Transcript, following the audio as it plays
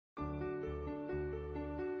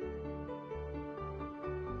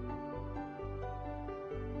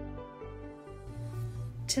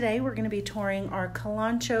Today we're going to be touring our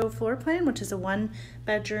Kalanchoe floor plan, which is a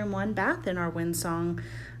 1-bedroom, 1-bath in our Windsong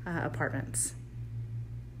apartments.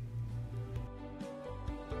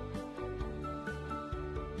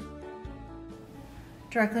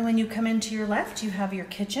 Directly when you come into your left, you have your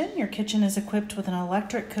kitchen. Your kitchen is equipped with an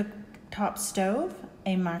electric cooktop stove,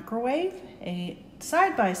 a microwave, a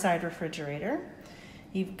side-by-side refrigerator.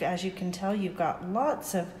 As you can tell, you've got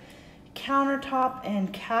lots of countertop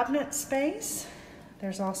and cabinet space.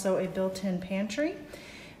 There's also a built-in pantry.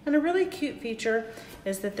 And a really cute feature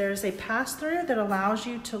is that there's a pass-through that allows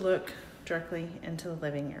you to look directly into the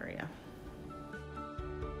living area.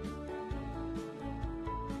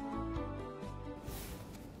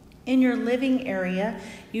 In your living area,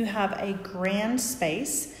 you have a grand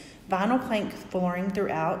space, vinyl plank flooring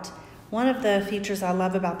throughout. One of the features I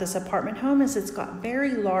love about this apartment home is it's got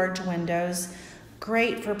very large windows,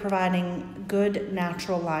 great for providing good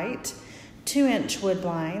natural light, 2-inch wood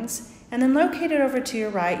blinds, and then located over to your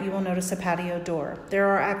right, you will notice a patio door. There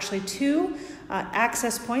are actually 2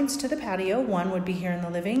 access points to the patio. One would be here in the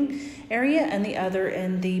living area and the other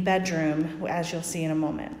in the bedroom, as you'll see in a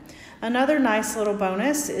moment. Another nice little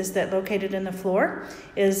bonus is that located in the floor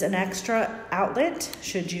is an extra outlet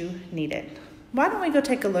should you need it. Why don't we go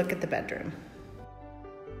take a look at the bedroom?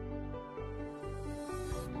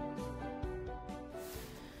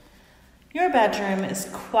 Your bedroom is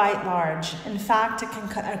quite large. In fact, it can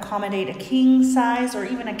accommodate a king size or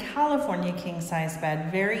even a California king size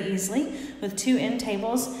bed very easily with 2 end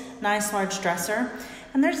tables, nice large dresser.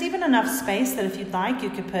 And there's even enough space that if you'd like, you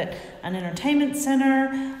could put an entertainment center,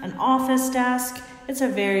 an office desk. It's a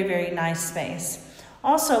very, very nice space.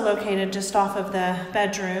 Also located just off of the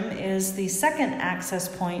bedroom is the second access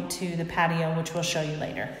point to the patio, which we'll show you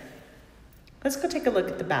later. Let's go take a look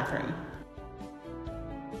at the bathroom.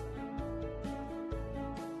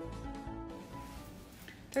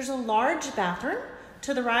 There's a large bathroom.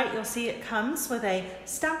 To the right, you'll see it comes with a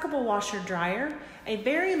stackable washer dryer, a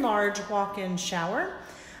very large walk-in shower.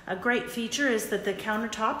 A great feature is that the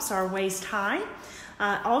countertops are waist high.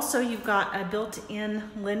 Also, you've got a built-in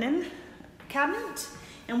linen cabinet.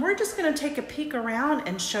 And we're just gonna take a peek around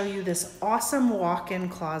and show you this awesome walk-in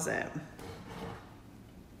closet.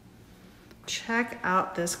 Check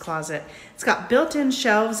out this closet. It's got built-in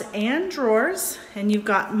shelves and drawers, and you've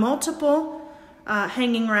got multiple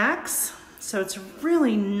hanging racks. So it's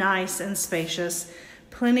really nice and spacious.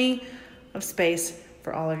 Plenty of space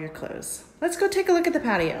for all of your clothes. Let's go take a look at the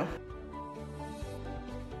patio.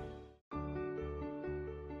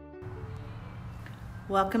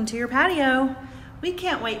 Welcome to your patio. We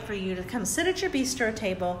can't wait for you to come sit at your bistro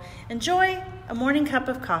table, enjoy a morning cup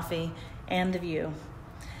of coffee and the view.